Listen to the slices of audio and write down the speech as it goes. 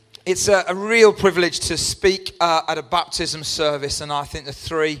It's a real privilege to speak at a baptism service, and I think the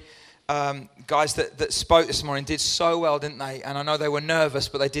three guys that spoke this morning did so well, didn't they? And I know they were nervous,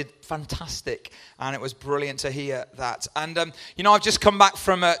 but they did fantastic, and it was brilliant to hear that. And, I've just come back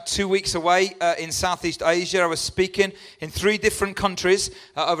from 2 weeks away in Southeast Asia. I was speaking in 3 different countries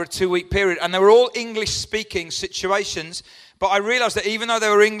over a 2-week period, and they were all English-speaking situations. But I realized that even though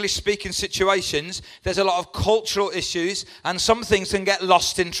they were English-speaking situations, there's a lot of cultural issues, and some things can get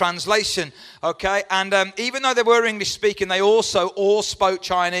lost in translation, okay? And even though they were English-speaking, they also all spoke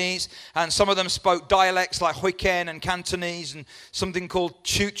Chinese, and some of them spoke dialects like Hokkien and Cantonese, and something called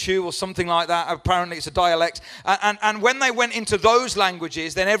Teochew or something like that. Apparently it's a dialect. And when they went into those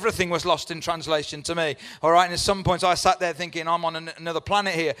languages, then everything was lost in translation to me, all right? And at some points I sat there thinking, I'm on another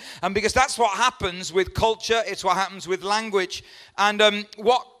planet here. And because that's what happens with culture, it's what happens with language. And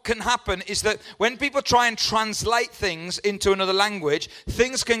what can happen is that when people try and translate things into another language,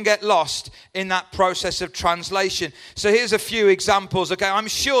 things can get lost in that process of translation. So here's a few examples. Okay, I'm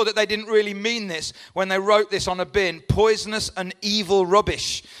sure that they didn't really mean this when they wrote this on a bin. Poisonous and evil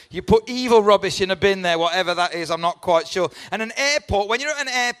rubbish. You put evil rubbish in a bin there, whatever that is, I'm not quite sure. And an airport, when you're at an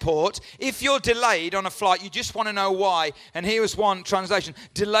airport, if you're delayed on a flight, you just want to know why. And here was one translation.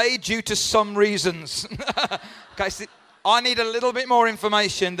 Delayed due to some reasons. Okay, so I need a little bit more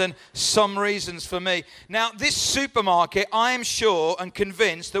information than some reasons for me. Now, this supermarket, I am sure and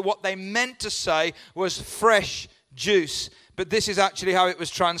convinced that what they meant to say was fresh juice. But this is actually how it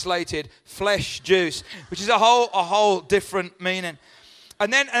was translated, flesh juice, which is a whole different meaning.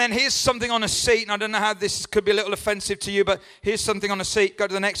 And then here's something on a seat, and I don't know how this could be a little offensive to you, but here's something on a seat. Go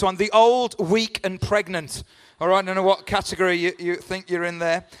to the next one. The old, weak, and pregnant. All right, I don't know what category you think you're in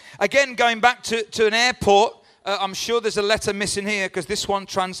there. Again, going back to an airport, I'm sure there's a letter missing here because this one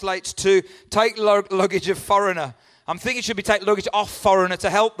translates to take luggage of foreigner. I'm thinking it should be take luggage off foreigner to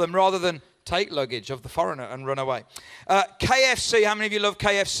help them rather than take luggage of the foreigner and run away. KFC, how many of you love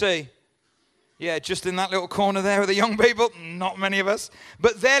KFC? Yeah, just in that little corner there with the young people. Not many of us.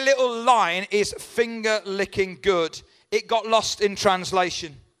 But their little line is finger licking good. It got lost in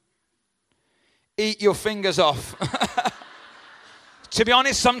translation. Eat your fingers off. To be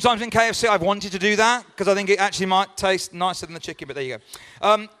honest, sometimes in KFC I've wanted to do that because I think it actually might taste nicer than the chicken, but there you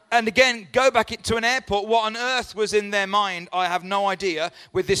go. And again, go back to an airport. What on earth was in their mind, I have no idea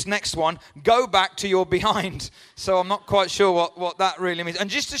with this next one. Go back to your behind. So I'm not quite sure what that really means. And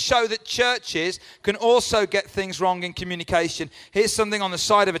just to show that churches can also get things wrong in communication, here's something on the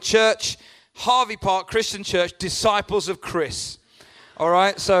side of a church. Harvey Park Christian Church, Disciples of Chris. All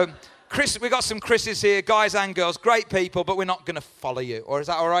right, so Chris, we got some Chris's here, guys and girls, great people, but we're not going to follow you. Or is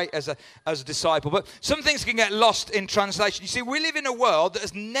that all right as a disciple? But some things can get lost in translation. You see, we live in a world that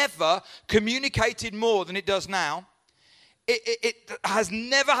has never communicated more than it does now. It has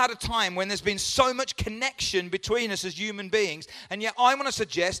never had a time when there's been so much connection between us as human beings. And yet I want to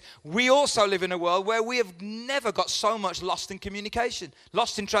suggest we also live in a world where we have never got so much lost in communication,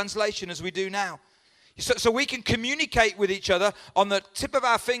 lost in translation as we do now. So we can communicate with each other on the tip of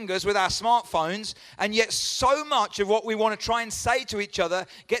our fingers with our smartphones, and yet so much of what we want to try and say to each other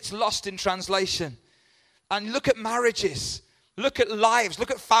gets lost in translation. And look at marriages, look at lives, look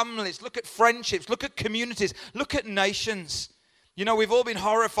at families, look at friendships, look at communities, look at nations. You know, we've all been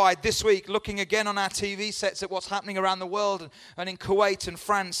horrified this week looking again on our TV sets at what's happening around the world and in Kuwait and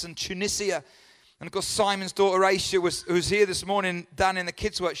France and Tunisia. And of course, Simon's daughter Aisha who's here this morning down in the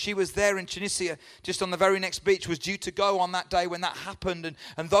kids' work. She was there in Tunisia, just on the very next beach, was due to go on that day when that happened.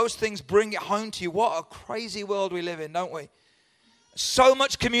 And those things bring it home to you. What a crazy world we live in, don't we? So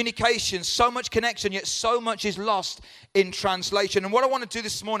much communication, so much connection, yet so much is lost in translation. And what I want to do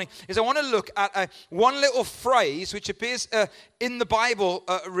this morning is I want to look at one little phrase which appears in the Bible,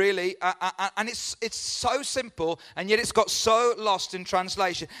 really, and it's so simple, and yet it's got so lost in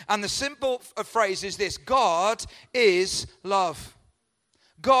translation. And the simple phrase is this: God is love.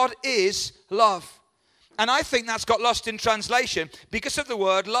 God is love. And I think that's got lost in translation because of the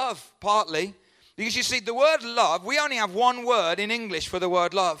word love, partly. Because you see, the word love, we only have one word in English for the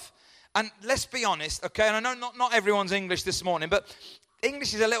word love. And let's be honest, okay, and I know not everyone's English this morning, but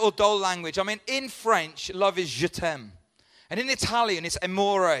English is a little dull language. I mean, in French, love is je t'aime. And in Italian, it's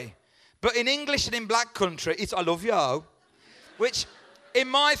amore. But in English and in Black Country, it's I love you. Which, in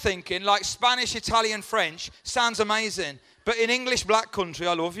my thinking, like Spanish, Italian, French, sounds amazing. But in English, Black Country,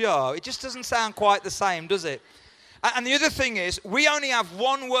 I love you. It just doesn't sound quite the same, does it? And the other thing is, we only have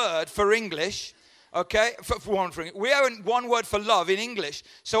one word for English. Okay, we have one word for love in English.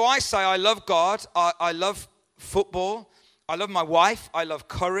 So I say I love God, I love football, I love my wife, I love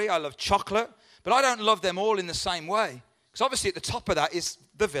curry, I love chocolate, but I don't love them all in the same way. Because obviously at the top of that is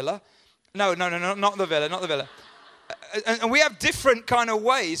the villa. No, not the villa, not the villa. And we have different kind of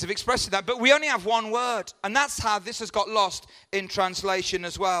ways of expressing that, but we only have one word. And that's how this has got lost in translation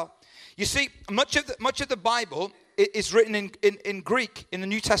as well. You see, much of the Bible is written in Greek, in the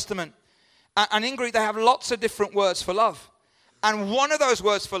New Testament. And in Greek, they have lots of different words for love. And one of those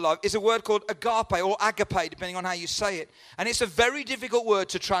words for love is a word called agape or agape, depending on how you say it. And it's a very difficult word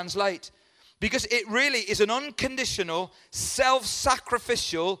to translate because it really is an unconditional,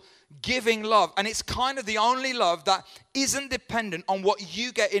 self-sacrificial, giving love. And it's kind of the only love that isn't dependent on what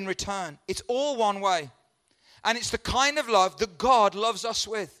you get in return. It's all one way. And it's the kind of love that God loves us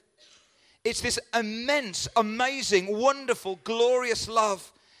with. It's this immense, amazing, wonderful, glorious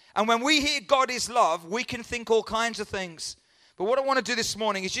love. And when we hear God is love, we can think all kinds of things. But what I want to do this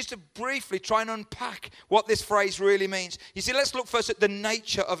morning is just to briefly try and unpack what this phrase really means. You see, let's look first at the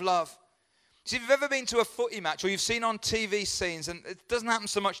nature of love. See, if you've ever been to a footy match or you've seen on TV scenes, and it doesn't happen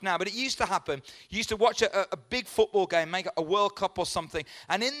so much now, but it used to happen. You used to watch a big football game, make it a World Cup or something,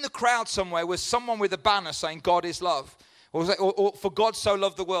 and in the crowd somewhere was someone with a banner saying, God is love. Or for God so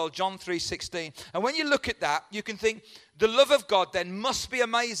loved the world, John 3:16. And when you look at that, you can think, the love of God then must be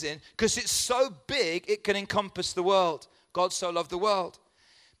amazing because it's so big it can encompass the world. God so loved the world.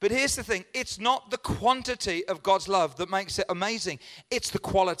 But here's the thing, it's not the quantity of God's love that makes it amazing. It's the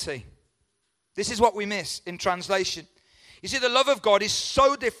quality. This is what we miss in translation. You see, the love of God is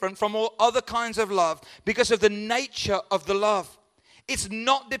so different from all other kinds of love because of the nature of the love. It's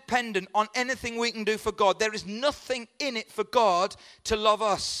not dependent on anything we can do for God. There is nothing in it for God to love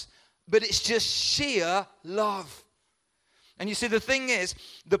us. But it's just sheer love. And you see, the thing is,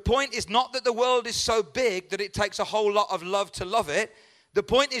 the point is not that the world is so big that it takes a whole lot of love to love it. The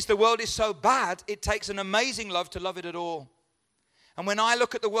point is the world is so bad, it takes an amazing love to love it at all. And when I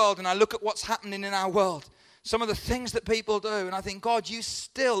look at the world and I look at what's happening in our world, some of the things that people do, and I think, God, you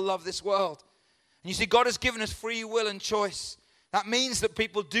still love this world. And you see, God has given us free will and choice. That means that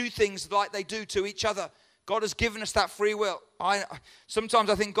people do things like they do to each other. God has given us that free will. Sometimes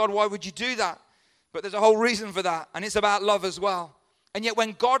I think, God, why would you do that? But there's a whole reason for that, and it's about love as well. And yet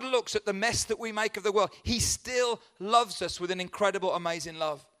when God looks at the mess that we make of the world, he still loves us with an incredible, amazing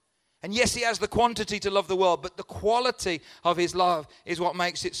love. And yes, he has the quantity to love the world, but the quality of his love is what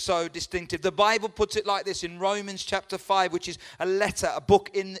makes it so distinctive. The Bible puts it like this in Romans chapter 5, which is a letter, a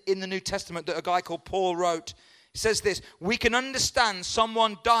book in the New Testament that a guy called Paul wrote. It says this, we can understand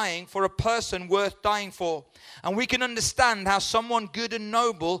someone dying for a person worth dying for. And we can understand how someone good and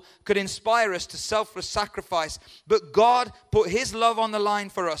noble could inspire us to selfless sacrifice. But God put his love on the line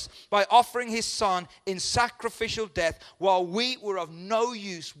for us by offering his son in sacrificial death while we were of no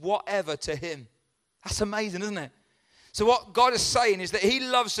use whatever to him. That's amazing, isn't it? So what God is saying is that he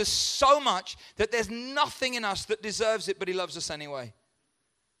loves us so much that there's nothing in us that deserves it, but he loves us anyway.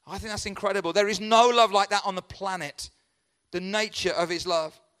 I think that's incredible. There is no love like that on the planet. The nature of his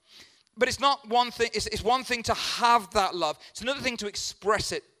love. But it's not one thing. It's one thing to have that love. It's another thing to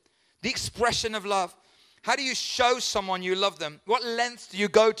express it. The expression of love. How do you show someone you love them? What lengths do you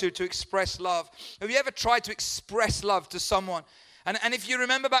go to express love? Have you ever tried to express love to someone? And if you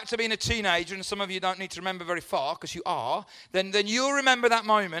remember back to being a teenager, and some of you don't need to remember very far because you are, then you'll remember that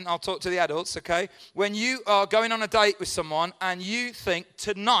moment. I'll talk to the adults, okay? When you are going on a date with someone and you think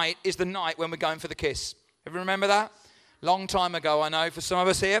tonight is the night when we're going for the kiss. Ever remember that? Long time ago, I know, for some of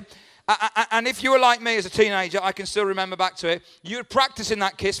us here. And if you were like me as a teenager, I can still remember back to it. You're practicing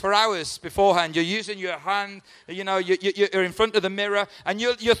that kiss for hours beforehand. You're using your hand, you know, you're in front of the mirror, and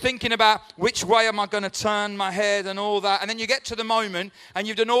you're thinking about which way am I going to turn my head and all that. And then you get to the moment, and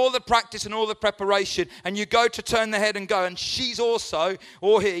you've done all the practice and all the preparation, and you go to turn the head and go, and she's also,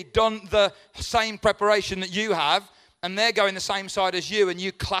 or he, done the same preparation that you have. And they're going the same side as you, and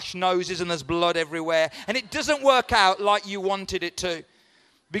you clash noses, and there's blood everywhere. And it doesn't work out like you wanted it to.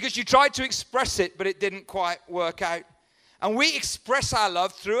 Because you tried to express it, but it didn't quite work out. And we express our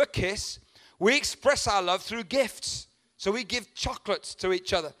love through a kiss. We express our love through gifts. So we give chocolates to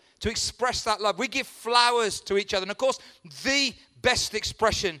each other to express that love. We give flowers to each other. And of course, the best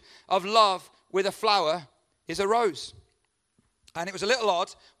expression of love with a flower is a rose. And it was a little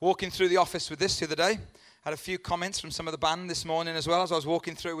odd walking through the office with this the other day. Had a few comments from some of the band this morning as well as I was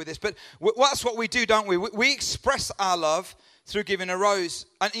walking through with this. But that's what we do, don't we? We express our love through giving a rose.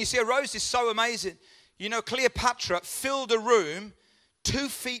 And you see, a rose is so amazing. You know, Cleopatra filled a room 2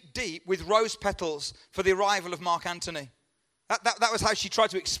 feet deep with rose petals for the arrival of Mark Antony. That was how she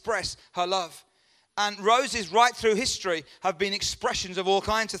tried to express her love. And roses right through history have been expressions of all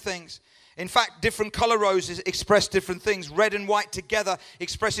kinds of things. In fact, different color roses express different things. Red and white together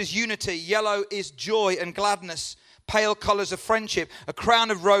expresses unity. Yellow is joy and gladness. pale colors of friendship. A crown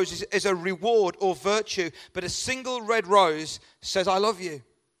of roses is a reward or virtue, but a single red rose says, I love you.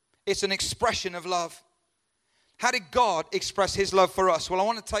 It's an expression of love. How did God express his love for us? Well, I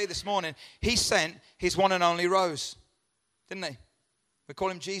want to tell you this morning, he sent his one and only rose, didn't he? We call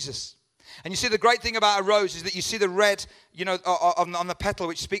him Jesus. And you see, the great thing about a rose is that you see the red, on the petal,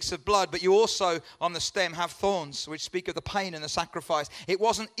 which speaks of blood, but you also, on the stem, have thorns, which speak of the pain and the sacrifice. It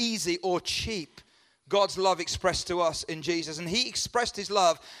wasn't easy or cheap, God's love expressed to us in Jesus. And he expressed his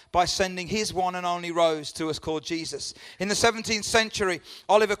love by sending his one and only rose to us called Jesus. In the 17th century,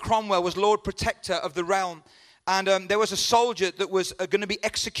 Oliver Cromwell was Lord Protector of the realm. And there was a soldier that was going to be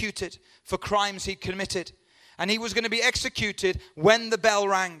executed for crimes he'd committed. And he was going to be executed when the bell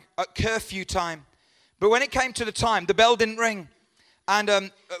rang at curfew time. But when it came to the time, the bell didn't ring.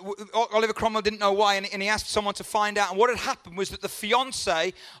 And Oliver Cromwell didn't know why. And he asked someone to find out. And what had happened was that the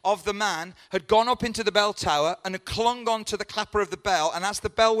fiancée of the man had gone up into the bell tower and had clung on to the clapper of the bell. And as the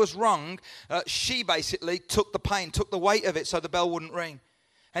bell was rung, she basically took the pain, took the weight of it so the bell wouldn't ring.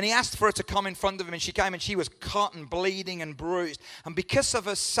 And he asked for her to come in front of him, and she came, and she was cut and bleeding and bruised. And because of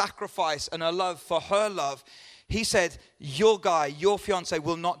her sacrifice and her love for her love, he said, your guy, your fiancé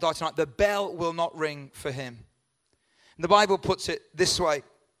will not die tonight. The bell will not ring for him. And the Bible puts it this way,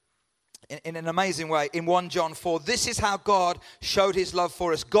 in an amazing way, in 1 John 4. This is how God showed his love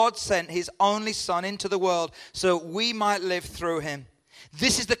for us. God sent his only son into the world so we might live through him.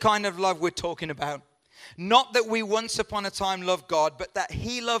 This is the kind of love we're talking about. Not that we once upon a time loved God, but that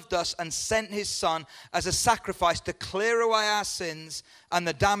he loved us and sent his son as a sacrifice to clear away our sins and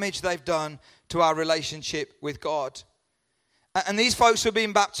the damage they've done to our relationship with God. And these folks who are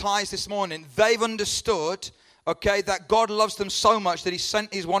being baptized this morning, they've understood, that God loves them so much that he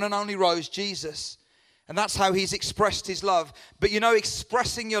sent his one and only rose, Jesus. And that's how he's expressed his love. But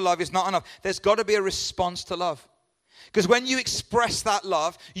expressing your love is not enough. There's got to be a response to love. Because when you express that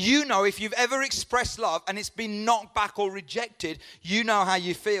love, if you've ever expressed love and it's been knocked back or rejected, you know how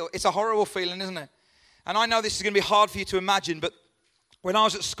you feel. It's a horrible feeling, isn't it? And I know this is going to be hard for you to imagine, but when I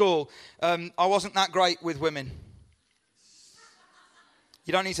was at school, I wasn't that great with women.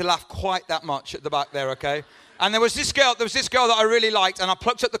 You don't need to laugh quite that much at the back there, okay? And there was this girl that I really liked, and I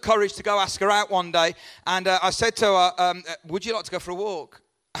plucked up the courage to go ask her out one day, and I said to her, would you like to go for a walk?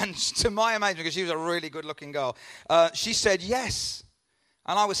 And to my amazement, because she was a really good-looking girl, she said yes.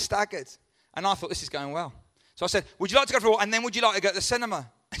 And I was staggered. And I thought, this is going well. So I said, would you like to go for a walk? And then would you like to go to the cinema?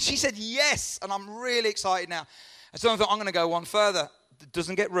 And she said yes. And I'm really excited now. And so I thought, I'm going to go one further. It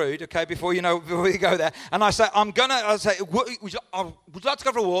doesn't get rude, okay, before you go there. And I say, would you like to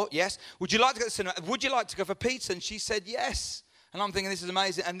go for a walk? Yes. Would you like to go to the cinema? Would you like to go for pizza? And she said yes. And I'm thinking, this is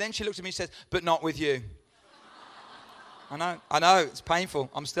amazing. And then she looked at me and said, but not with you. I know, it's painful.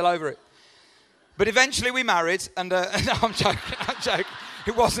 I'm still over it. But eventually we married, and no, I'm joking.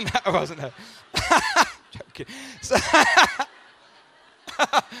 It wasn't her. Joking. So,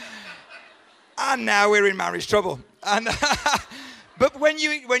 and now we're in marriage trouble. And but when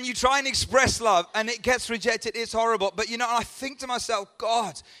you try and express love and it gets rejected, it's horrible. But I think to myself,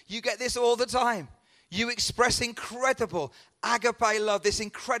 God, you get this all the time. You express incredible agape love, this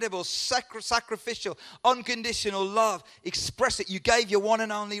incredible sacrificial, unconditional love. Express it. You gave your one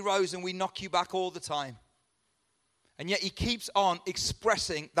and only rose, and we knock you back all the time. And yet he keeps on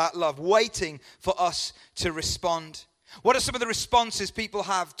expressing that love, waiting for us to respond. What are some of the responses people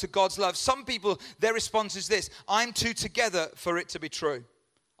have to God's love? Some people, their response is this: I'm too together for it to be true.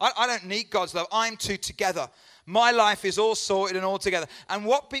 I don't need God's love. I'm too together. My life is all sorted and all together. And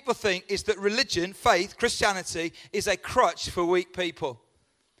what people think is that religion, faith, Christianity is a crutch for weak people.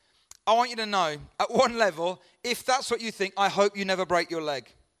 I want you to know, at one level, if that's what you think, I hope you never break your leg.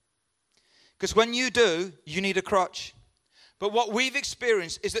 Because when you do, you need a crutch. But what we've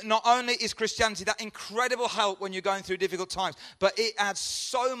experienced is that not only is Christianity that incredible help when you're going through difficult times, but it adds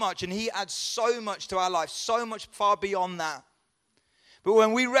so much, and he adds so much to our life, so much far beyond that. But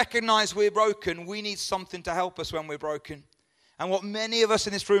when we recognize we're broken, we need something to help us when we're broken. And what many of us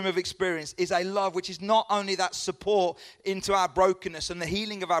in this room have experienced is a love which is not only that support into our brokenness and the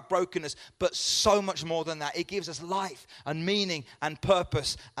healing of our brokenness, but so much more than that. It gives us life and meaning and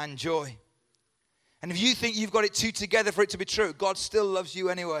purpose and joy. And if you think you've got it too together for it to be true, God still loves you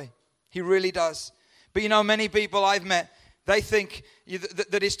anyway. He really does. But many people I've met, they think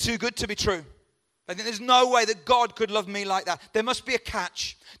that it's too good to be true. I think there's no way that God could love me like that. There must be a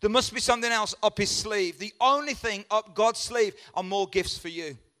catch. There must be something else up his sleeve. The only thing up God's sleeve are more gifts for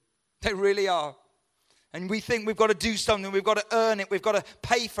you. They really are. And we think we've got to do something. We've got to earn it. We've got to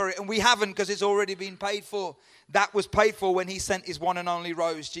pay for it. And we haven't, because it's already been paid for. That was paid for when he sent his one and only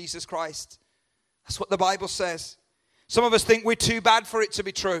rose, Jesus Christ. That's what the Bible says. Some of us think we're too bad for it to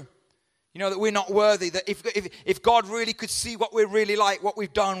be true. You know, that we're not worthy, that if God really could see what we're really like, what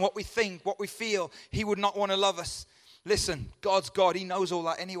we've done, what we think, what we feel, he would not want to love us. Listen, God's God. He knows all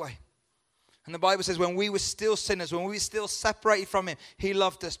that anyway. And the Bible says when we were still sinners, when we were still separated from him, he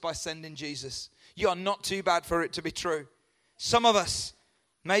loved us by sending Jesus. You are not too bad for it to be true. Some of us,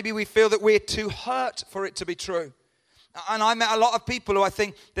 maybe we feel that we're too hurt for it to be true. And I met a lot of people who I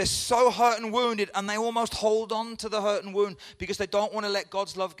think they're so hurt and wounded, and they almost hold on to the hurt and wound because they don't want to let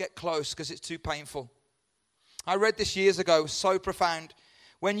God's love get close because it's too painful. I read this years ago, so profound.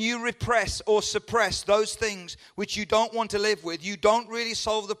 When you repress or suppress those things which you don't want to live with, you don't really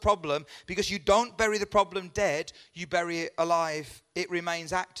solve the problem because you don't bury the problem dead, you bury it alive. It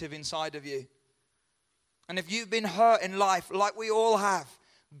remains active inside of you. And if you've been hurt in life, like we all have,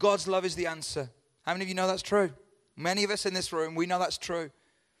 God's love is the answer. How many of you know that's true? Many of us in this room, we know that's true.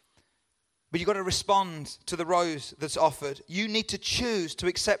 But you've got to respond to the rose that's offered. You need to choose to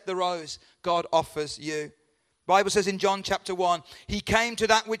accept the rose God offers you. The Bible says in John chapter 1, he came to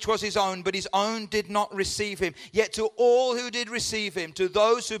that which was his own, but his own did not receive him. Yet to all who did receive him, to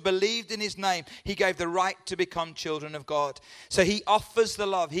those who believed in his name, he gave the right to become children of God. So he offers the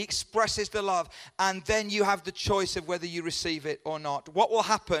love, he expresses the love, and then you have the choice of whether you receive it or not. What will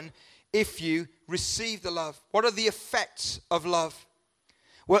happen if you receive the love? What are the effects of love?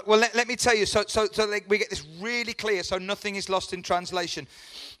 Well, let me tell you, so we get this really clear so nothing is lost in translation.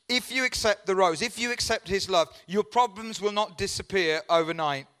 If you accept the rose, if you accept his love, your problems will not disappear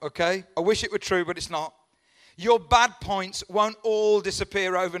overnight, okay? I wish it were true, but it's not. Your bad points won't all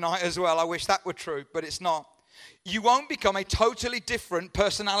disappear overnight as well. I wish that were true, but it's not. You won't become a totally different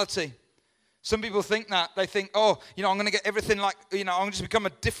personality. Some people think that. They think, oh, I'm going to get everything like, I'm going to just become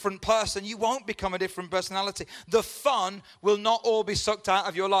a different person. You won't become a different personality. The fun will not all be sucked out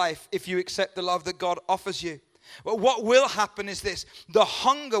of your life if you accept the love that God offers you. But what will happen is this. The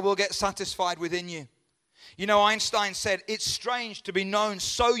hunger will get satisfied within you. Einstein said, it's strange to be known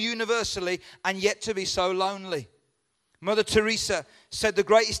so universally and yet to be so lonely. Mother Teresa said the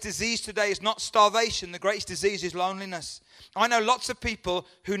greatest disease today is not starvation. The greatest disease is loneliness. I know lots of people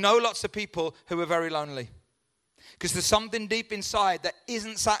who are very lonely. Because there's something deep inside that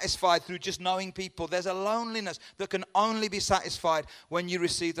isn't satisfied through just knowing people. There's a loneliness that can only be satisfied when you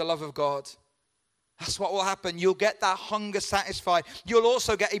receive the love of God. That's what will happen. You'll get that hunger satisfied. You'll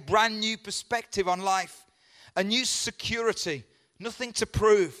also get a brand new perspective on life. A new security. Nothing to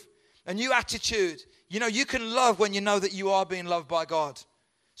prove. A new attitude. You can love when you know that you are being loved by God.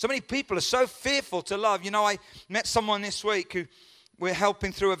 So many people are so fearful to love. I met someone this week who we're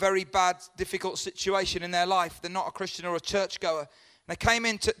helping through a very bad, difficult situation in their life. They're not a Christian or a churchgoer. They came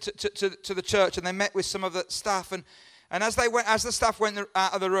into to the church and they met with some of the staff. And as the staff went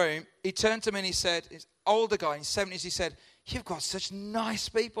out of the room, he turned to me and he said, he's an older guy in his 70s, he said, you've got such nice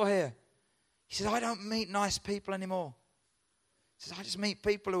people here. He said, I don't meet nice people anymore. He says, I just meet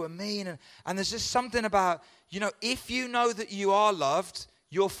people who are mean. And there's just something about, if you know that you are loved,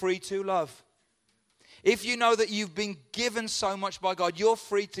 you're free to love. If you know that you've been given so much by God, you're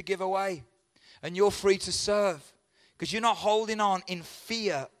free to give away. And you're free to serve. Because you're not holding on in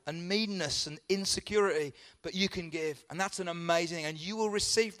fear and meanness and insecurity, but you can give. And that's an amazing thing. And you will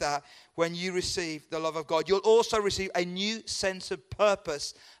receive that when you receive the love of God. You'll also receive a new sense of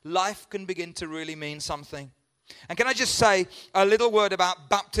purpose. Life can begin to really mean something. And can I just say a little word about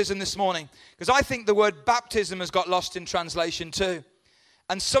baptism this morning? Because I think the word baptism has got lost in translation too.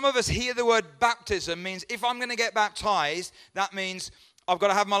 And some of us hear the word baptism means if I'm going to get baptized, that means I've got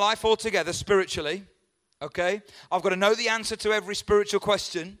to have my life all together spiritually. Okay? I've got to know the answer to every spiritual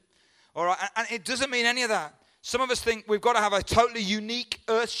question. All right? And it doesn't mean any of that. Some of us think we've got to have a totally unique,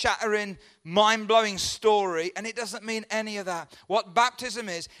 earth-shattering, mind-blowing story, and it doesn't mean any of that. What baptism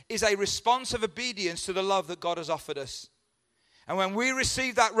is a response of obedience to the love that God has offered us. And when we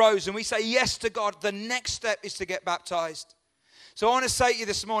receive that rose and we say yes to God, the next step is to get baptized. So I want to say to you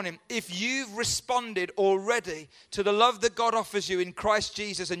this morning, if you've responded already to the love that God offers you in Christ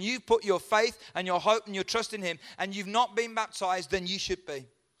Jesus, and you've put your faith and your hope and your trust in him, and you've not been baptized, then you should be.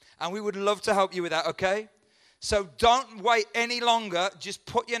 And we would love to help you with that, okay? So don't wait any longer. Just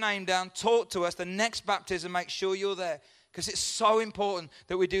put your name down, talk to us. The next baptism, make sure you're there. Because it's so important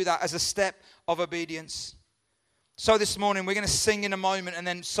that we do that as a step of obedience. So this morning, we're going to sing in a moment, and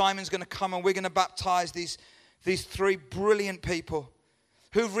then Simon's going to come and we're going to baptize these three brilliant people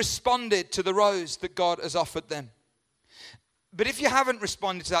who've responded to the rose that God has offered them. But if you haven't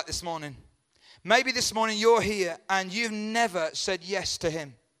responded to that this morning, maybe this morning you're here and you've never said yes to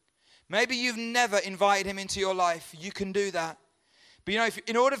him. Maybe you've never invited him into your life. You can do that. But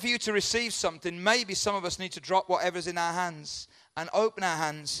in order for you to receive something, maybe some of us need to drop whatever's in our hands and open our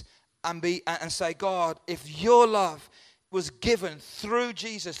hands and say, God, if your love was given through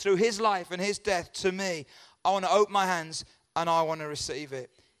Jesus, through his life and his death to me, I want to open my hands and I want to receive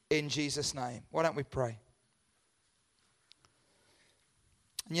it in Jesus' name. Why don't we pray?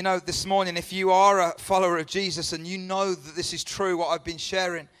 This morning, if you are a follower of Jesus and you know that this is true, what I've been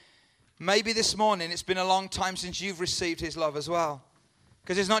sharing, maybe this morning it's been a long time since you've received his love as well.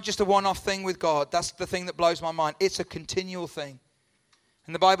 Because it's not just a one-off thing with God. That's the thing that blows my mind. It's a continual thing.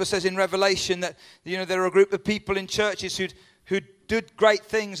 And the Bible says in Revelation that, there are a group of people in churches who did great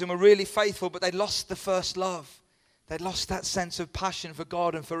things and were really faithful, but they lost the first love. They lost that sense of passion for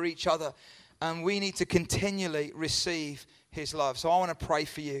God and for each other. And we need to continually receive his love. So I want to pray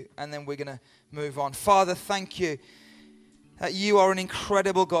for you, and then we're going to move on. Father, thank you that you are an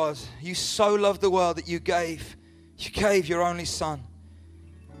incredible God. You so loved the world that you gave your only son.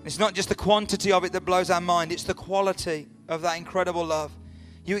 It's not just the quantity of it that blows our mind. It's the quality of that incredible love.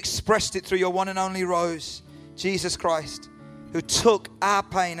 You expressed it through your one and only rose, Jesus Christ, who took our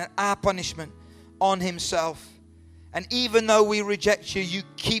pain and our punishment on himself. And even though we reject you, you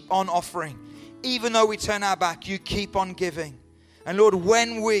keep on offering. Even though we turn our back, you keep on giving. And Lord,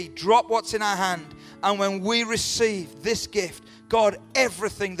 when we drop what's in our hand and when we receive this gift, God,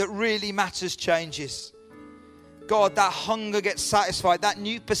 everything that really matters changes. God, that hunger gets satisfied. That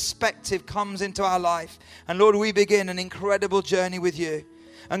new perspective comes into our life. And Lord, we begin an incredible journey with you.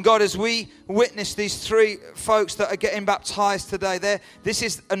 And God, as we witness these three folks that are getting baptized today, this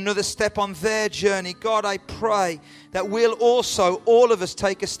is another step on their journey. God, I pray that we'll also, all of us,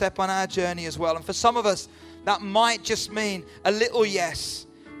 take a step on our journey as well. And for some of us, that might just mean a little yes,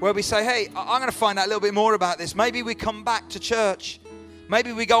 where we say, hey, I'm going to find out a little bit more about this. Maybe we come back to church.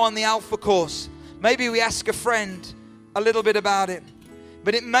 Maybe we go on the Alpha course. Maybe we ask a friend a little bit about it.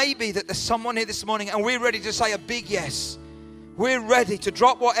 But it may be that there's someone here this morning and we're ready to say a big yes. We're ready to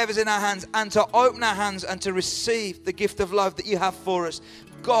drop whatever's in our hands and to open our hands and to receive the gift of love that you have for us.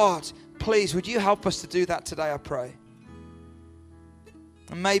 God, please, would you help us to do that today, I pray.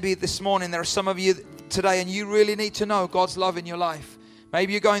 And maybe this morning there are some of you today and you really need to know God's love in your life.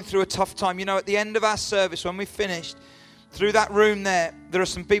 Maybe you're going through a tough time. At the end of our service, when we finished, through that room there are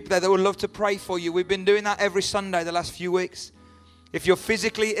some people there that would love to pray for you. We've been doing that every Sunday the last few weeks. If you're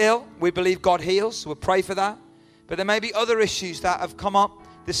physically ill, we believe God heals. We'll pray for that. But there may be other issues that have come up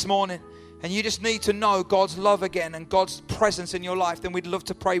this morning and you just need to know God's love again and God's presence in your life, then we'd love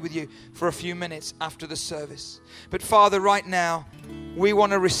to pray with you for a few minutes after the service. But Father, right now, we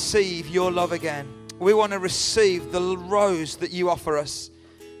want to receive your love again. We want to receive the rose that you offer us,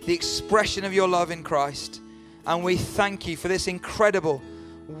 the expression of your love in Christ. And we thank you for this incredible,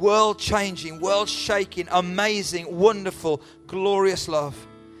 world-changing, world-shaking, amazing, wonderful, glorious love.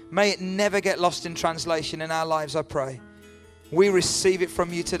 May it never get lost in translation in our lives, I pray. We receive it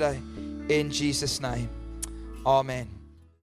from you today. In Jesus' name, amen.